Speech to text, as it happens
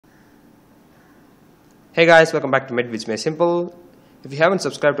Hey guys, welcome back to MedVidsMadeSimple. If you haven't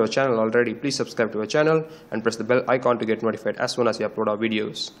subscribed to our channel already, please subscribe to our channel and press the bell icon to get notified as soon as we upload our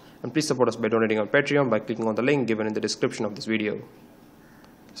videos. And please support us by donating on Patreon by clicking on the link given in the description of this video.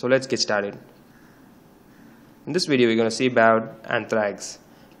 So let's get started. In this video, we're going to see about anthrax.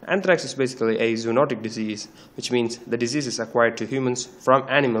 Anthrax is basically a zoonotic disease, which means the disease is acquired to humans from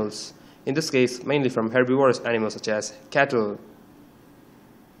animals. In this case, mainly from herbivorous animals such as cattle.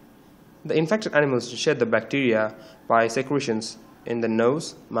 The infected animals shed the bacteria by secretions in the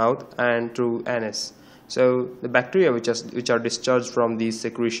nose, mouth, and through anus. So the bacteria which are discharged from these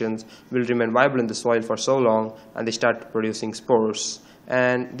secretions will remain viable in the soil for so long, and they start producing spores.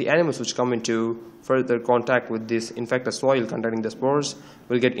 And the animals which come into further contact with this infected soil containing the spores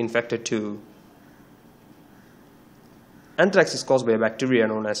will get infected too. Anthrax is caused by a bacteria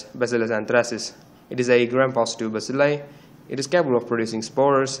known as Bacillus anthracis. It is a gram-positive bacilli. It is capable of producing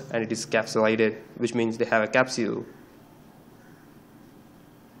spores, and it is capsulated, which means they have a capsule.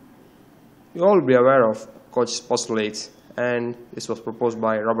 You all will be aware of Koch's postulates, and this was proposed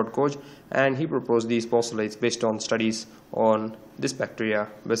by Robert Koch, and he proposed these postulates based on studies on this bacteria,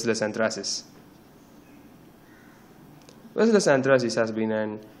 Bacillus anthracis. Bacillus anthracis has been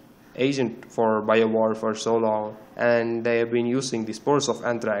an agent for biowar for so long, and they have been using the spores of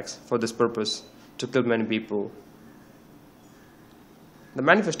anthrax for this purpose to kill many people. The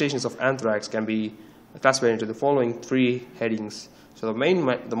manifestations of anthrax can be classified into the following three headings. So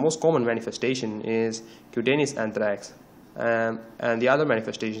the most common manifestation is cutaneous anthrax, and the other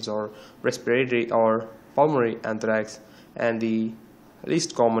manifestations are respiratory or pulmonary anthrax, and the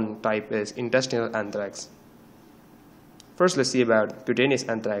least common type is intestinal anthrax. First, let's see about cutaneous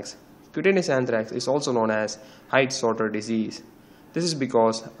anthrax. Cutaneous anthrax is also known as Hyde sorter disease. This is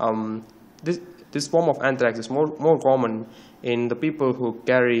because this form of anthrax is more common in the people who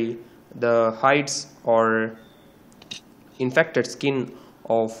carry the hides or infected skin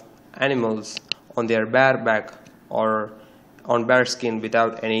of animals on their bare back or on bare skin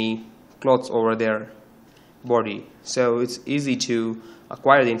without any clothes over their body. So it's easy to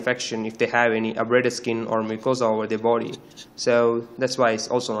acquire the infection if they have any abraded skin or mucosa over their body. So that's why it's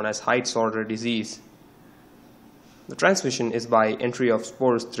also known as Hyde sorter disease. The transmission is by entry of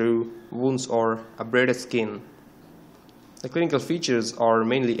spores through wounds or abraded skin. The clinical features are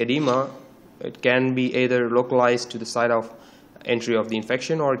mainly edema. It can be either localized to the site of entry of the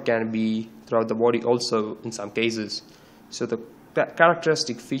infection, or it can be throughout the body also in some cases. So the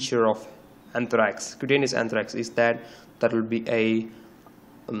characteristic feature of anthrax, cutaneous anthrax, is that there will be a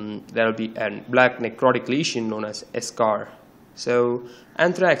black necrotic lesion known as a scar. So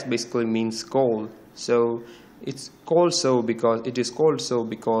anthrax basically means cold. So it's called so because of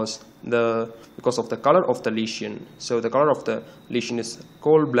the color of the lesion. So the color of the lesion is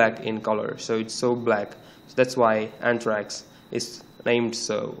coal black in color. So it's so black. So that's why anthrax is named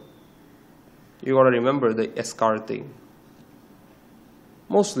so. You gotta remember the scar thing.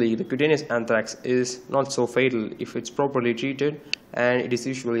 Mostly the cutaneous anthrax is not so fatal if it's properly treated, and it is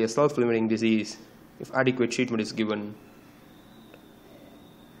usually a self-limiting disease if adequate treatment is given.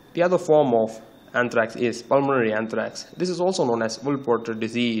 The other form of anthrax is pulmonary anthrax. This is also known as wool porter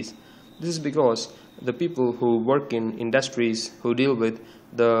disease. This is because the people who work in industries who deal with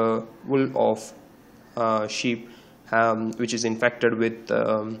the wool of sheep, which is infected with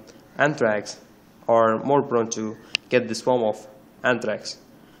anthrax, are more prone to get this form of anthrax.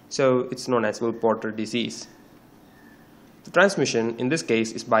 So it's known as wool porter disease. The transmission in this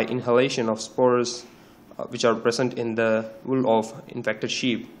case is by inhalation of spores which are present in the wool of infected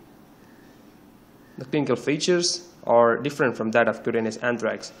sheep. The clinical features are different from that of cutaneous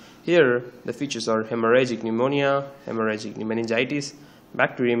anthrax. Here, the features are hemorrhagic pneumonia, hemorrhagic meningitis,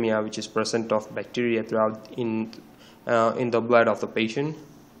 bacteremia, which is present of bacteria throughout in the blood of the patient,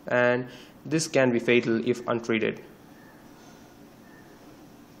 and this can be fatal if untreated.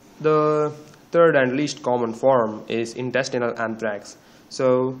 The third and least common form is intestinal anthrax.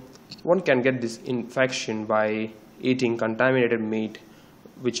 So one can get this infection by eating contaminated meat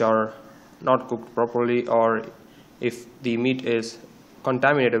which are not cooked properly, or if the meat is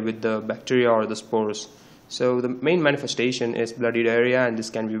contaminated with the bacteria or the spores. So the main manifestation is bloody diarrhea, and this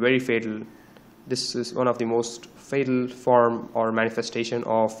can be very fatal. This is one of the most fatal form or manifestation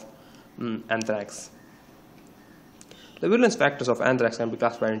of anthrax. The virulence factors of anthrax can be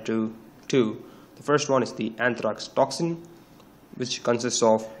classified into two. The first one is the anthrax toxin, which consists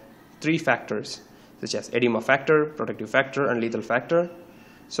of three factors such as edema factor, protective factor, and lethal factor.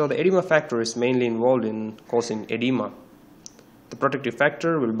 So the edema factor is mainly involved in causing edema. The protective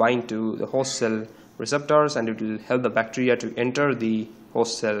factor will bind to the host cell receptors, and it will help the bacteria to enter the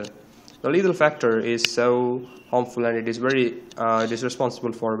host cell. The lethal factor is so harmful, and it is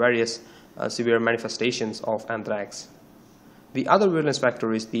responsible for various severe manifestations of anthrax. The other virulence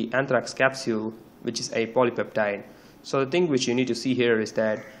factor is the anthrax capsule, which is a polypeptide. So the thing which you need to see here is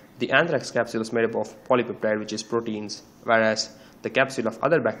that the anthrax capsule is made up of polypeptide, which is proteins, whereas the capsule of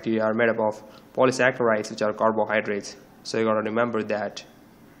other bacteria are made up of polysaccharides, which are carbohydrates. So you got to remember that.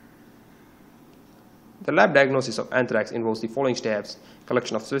 The lab diagnosis of anthrax involves the following steps: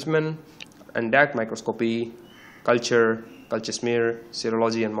 collection of specimen, and direct microscopy, culture smear,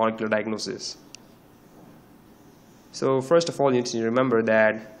 serology, and molecular diagnosis. So first of all, you need to remember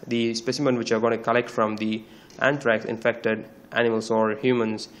that the specimen which you are going to collect from the anthrax infected animals or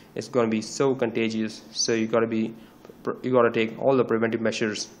humans is going to be so contagious, so you got to take all the preventive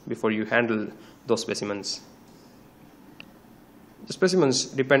measures before you handle those specimens. The specimens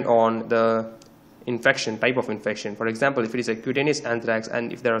depend on the type of infection. For example, if it is a cutaneous anthrax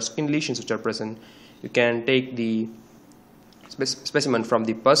and if there are skin lesions which are present, you can take the specimen from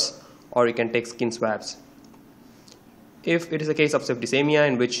the pus, or you can take skin swabs. If it is a case of septicemia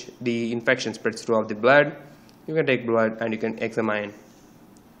in which the infection spreads throughout the blood, you can take blood and you can examine.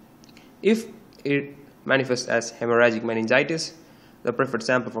 If it manifests as hemorrhagic meningitis, the preferred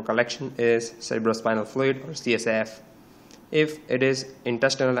sample for collection is cerebrospinal fluid, or CSF. If it is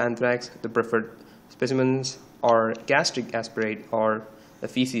intestinal anthrax, the preferred specimens are gastric aspirate or the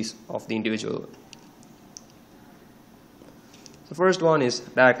feces of the individual. The first one is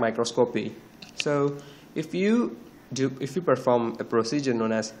direct microscopy. So if you perform a procedure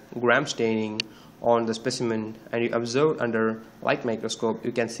known as gram staining on the specimen and you observe under light microscope,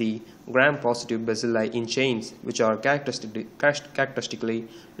 you can see gram-positive bacilli in chains, which are characteristically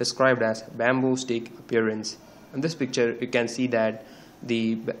described as bamboo stick appearance. In this picture, you can see that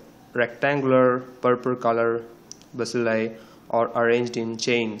the rectangular purple color bacilli are arranged in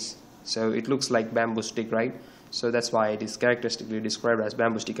chains. So it looks like bamboo stick, right? So that's why it is characteristically described as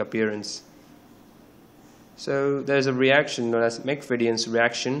bamboo stick appearance. So there is a reaction known as McFadden's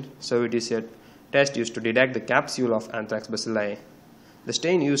reaction. So it is a test used to detect the capsule of anthrax bacilli. The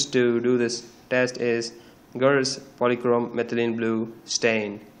stain used to do this test is Ger's polychrome methylene blue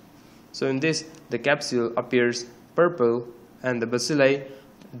stain. So in this, the capsule appears purple and the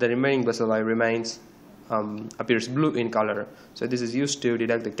remaining bacilli appears blue in color. So this is used to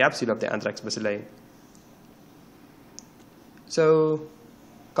detect the capsule of the anthrax bacilli. So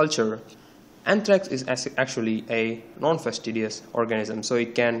culture. Anthrax is actually a non-fastidious organism, so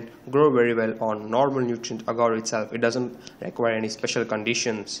it can grow very well on normal nutrient agar itself. It doesn't require any special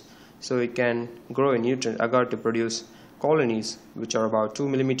conditions. So it can grow in nutrient agar to produce colonies which are about 2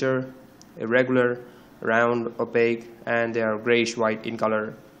 mm, irregular, round, opaque, and they are grayish white in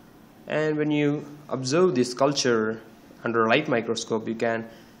color. And when you observe this culture under light microscope, you can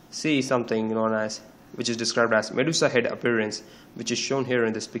see something which is described as medusa head appearance, which is shown here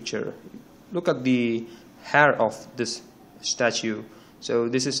in this picture. Look at the hair of this statue. So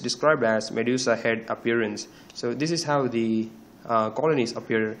this is described as medusa head appearance. So this is how the colonies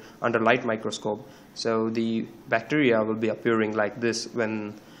appear under light microscope. So the bacteria will be appearing like this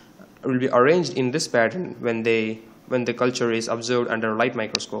will be arranged in this pattern when the culture is observed under light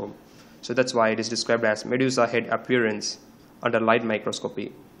microscope. So that's why it is described as medusa head appearance under light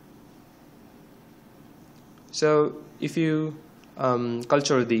microscopy. So if you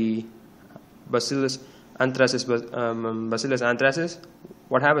culture the Bacillus anthracis,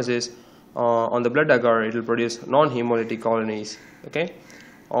 what happens is on the blood agar it will produce non-hemolytic colonies. Okay,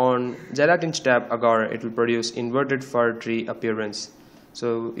 on gelatin stab agar it will produce inverted fir tree appearance.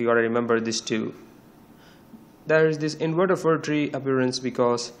 So you got to remember this too. There is this inverted fir tree appearance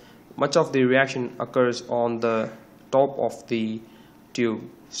because much of the reaction occurs on the top of the tube.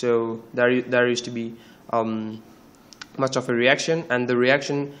 So there used to be much of a reaction, and the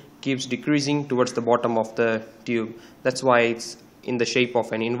reaction keeps decreasing towards the bottom of the tube. That's why it's in the shape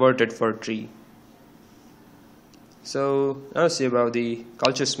of an inverted fir tree. So now let's see about the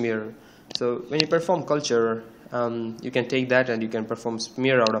culture smear. So when you perform culture, you can take that and you can perform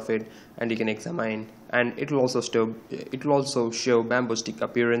smear out of it, and you can examine, and it will also show bamboo stick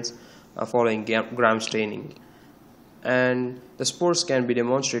appearance following gram staining. And the spores can be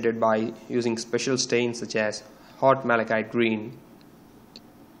demonstrated by using special stains such as hot malachite green.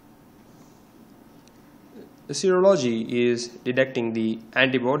 The serology is detecting the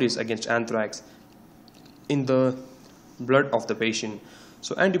antibodies against anthrax in the blood of the patient.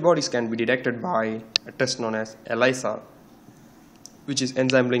 So antibodies can be detected by a test known as ELISA, which is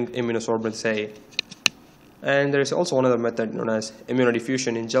enzyme-linked immunosorbent assay. And there is also another method known as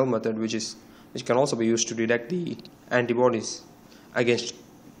immunodiffusion in gel method, which can also be used to detect the antibodies against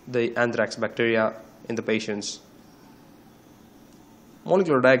the anthrax bacteria in the patients.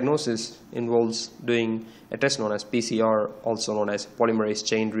 Molecular diagnosis involves doing a test known as PCR, also known as polymerase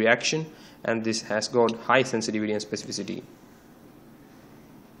chain reaction, and this has got high sensitivity and specificity.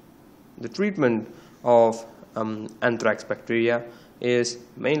 The treatment of anthrax bacteria is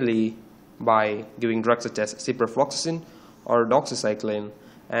mainly by giving drugs such as ciprofloxacin or doxycycline,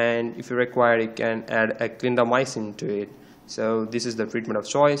 and if you require, you can add a clindamycin to it. So this is the treatment of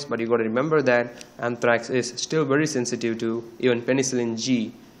choice, but you got to remember that anthrax is still very sensitive to even penicillin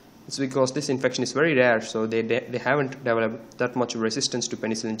G. It's because this infection is very rare, so they haven't developed that much resistance to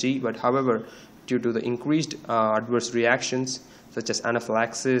penicillin G, but however, due to the increased adverse reactions such as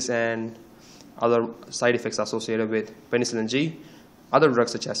anaphylaxis and other side effects associated with penicillin G, other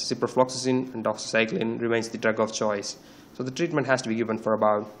drugs such as ciprofloxacin and doxycycline remains the drug of choice. So the treatment has to be given for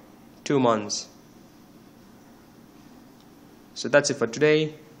about 2 months. So that's it for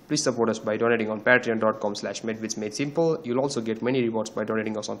today. Please support us by donating on patreon.com/MedVidsMadeSimple. You'll also get many rewards by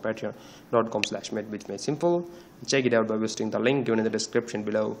donating us on patreon.com/MedVidsMadeSimple. Check it out by visiting the link given in the description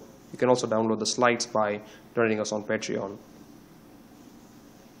below. You can also download the slides by donating us on Patreon.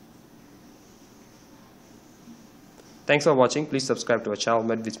 Thanks for watching. Please subscribe to our channel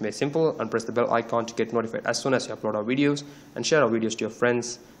MedVidsMadeSimple and press the bell icon to get notified as soon as we upload our videos, and share our videos to your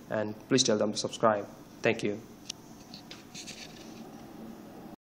friends, and please tell them to subscribe. Thank you.